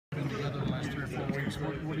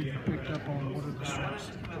weeks. What have you picked up on? What are the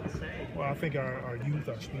strengths? Well, I think our youth,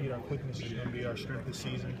 our speed, our quickness is going to be our strength this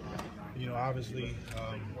season. You know, obviously,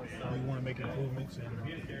 we want to make improvements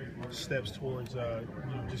and steps towards,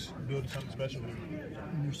 just building something special.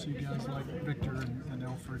 When you see guys like Victor and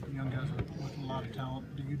Alfred, young guys with a lot of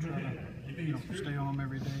talent, do you try to, stay on them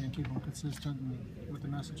every day and keep them consistent and with the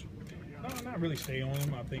message? No, not really stay on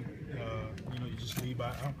them. I think, you just lead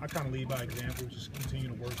by. I kind of lead by example. Just continue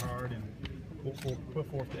to work hard and put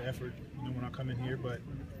forth the effort. When I come in here, but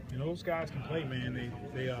those guys can play, man.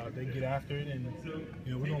 They get after it, and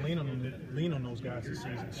we're gonna lean on those guys this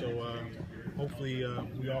season. So hopefully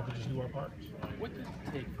we all can just do our part. What does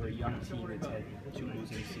it take for a young team that's had 2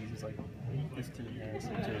 losing seasons like this team has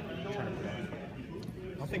to try to put on?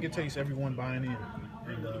 I think it takes everyone buying in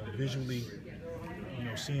and visually,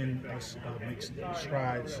 seeing us make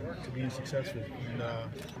strides to being successful, and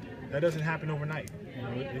that doesn't happen overnight.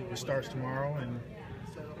 It starts tomorrow, and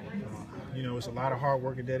it's a lot of hard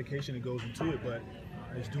work and dedication that goes into it, but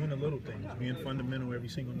it's doing the little things, being fundamental every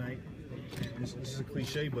single night. This is a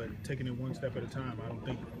cliche, but taking it one step at a time. I don't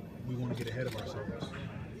think we want to get ahead of ourselves.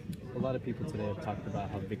 A lot of people today have talked about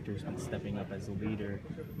how Victor's been stepping up as a leader,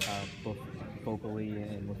 both vocally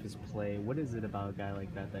and with his play. What is it about a guy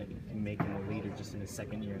like that can make him a leader just in his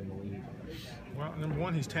second year in the league? Well, number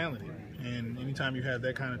one, he's talented, and anytime you have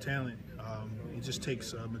that kind of talent, it just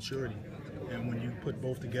takes maturity. And when you put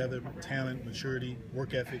both together, talent, maturity,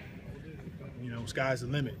 work ethic, sky's the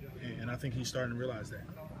limit. And I think he's starting to realize that.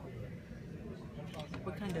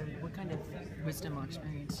 What kind of wisdom or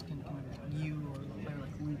experience can you or a player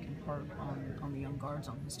like Luke impart on the young guards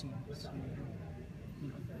on his team? So,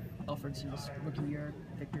 Alfred's in his rookie year,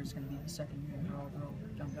 Victor's going to be his second year. They're all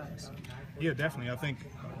young guys. Yeah, definitely. I think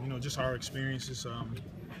just our experiences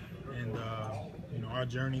and our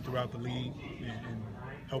journey throughout the league and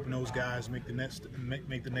helping those guys make the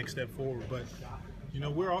next step forward. But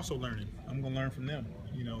we're also learning. I'm going to learn from them.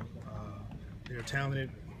 They're a talented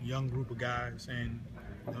young group of guys, and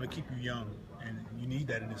they keep you young, and you need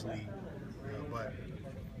that in this league. But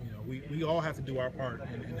we all have to do our part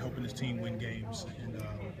in helping this team win games, and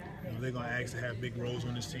they're going to ask to have big roles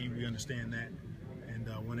on this team. We understand that, and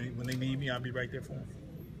when they need me, I'll be right there for them.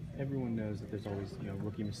 Everyone knows that there's always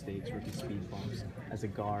rookie mistakes, rookie speed bumps. As a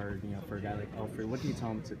guard, for a guy like Alfred, what do you tell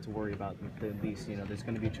him to worry about? At least there's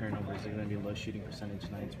going to be turnovers, there's going to be low shooting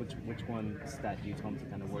percentage nights. Which one stat do you tell him to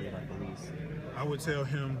kind of worry about the least? I would tell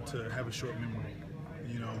him to have a short memory.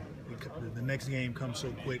 The next game comes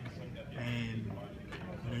so quick, and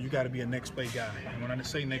you got to be a next play guy. And when I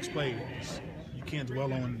say next play, you can't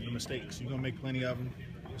dwell on the mistakes. You're gonna make plenty of them.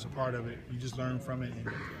 It's a part of it. You just learn from it.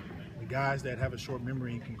 And the guys that have a short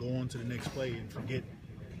memory can go on to the next play and forget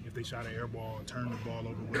if they shot an air ball or turned the ball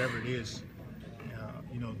over, whatever it is.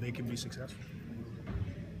 They can be successful.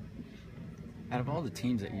 Out of all the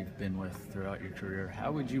teams that you've been with throughout your career,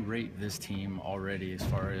 how would you rate this team already as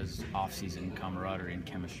far as off-season camaraderie and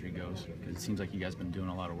chemistry goes? Because it seems like you guys have been doing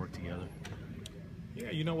a lot of work together. Yeah,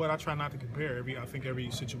 you know what? I try not to compare. I think every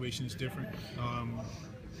situation is different.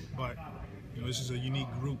 But this is a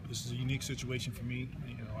unique group. This is a unique situation for me.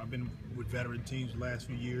 I've been with veteran teams the last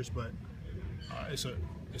few years, but it's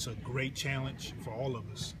a great challenge for all of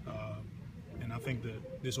us. And I think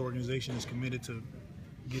that this organization is committed to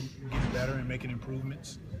getting better and making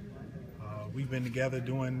improvements. We've been together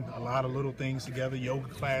doing a lot of little things together, yoga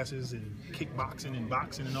classes and kickboxing and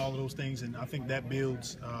boxing and all of those things, and I think that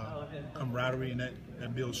builds camaraderie and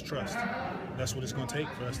that builds trust. That's what it's going to take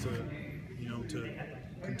for us to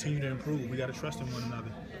continue to improve. We got to trust in one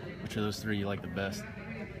another. Which of those three you like the best?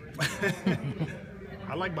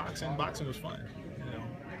 I like boxing. Boxing was fun.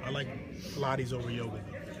 I like Pilates over yoga.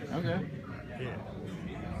 Okay. Yeah.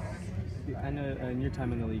 I know in your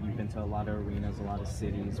time in the league, you've been to a lot of arenas, a lot of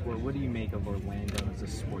cities. What do you make of Orlando as a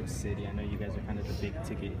sports city? I know you guys are kind of the big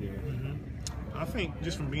ticket here. Mm-hmm. I think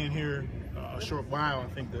just from being here a short while, I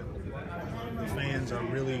think that the fans are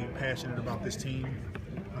really passionate about this team.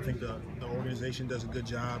 I think the organization does a good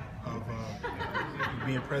job of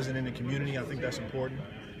being present in the community. I think that's important.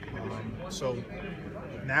 So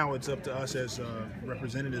now it's up to us as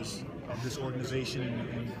representatives of this organization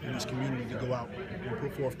and this community to go out and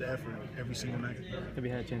put forth the effort every single night. Have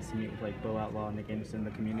you had a chance to meet with Bo Outlaw and Nick Anderson,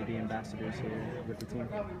 the community ambassadors here with the team?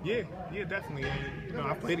 Yeah, definitely. And,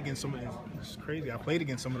 I played against some of them. It's crazy. I played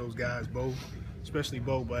against some of those guys, Bo, especially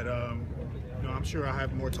Bo. But I'm sure I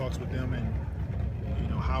have more talks with them and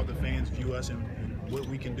how the fans view us and what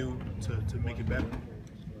we can do to make it better.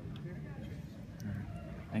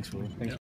 Thanks, Willie. Thanks.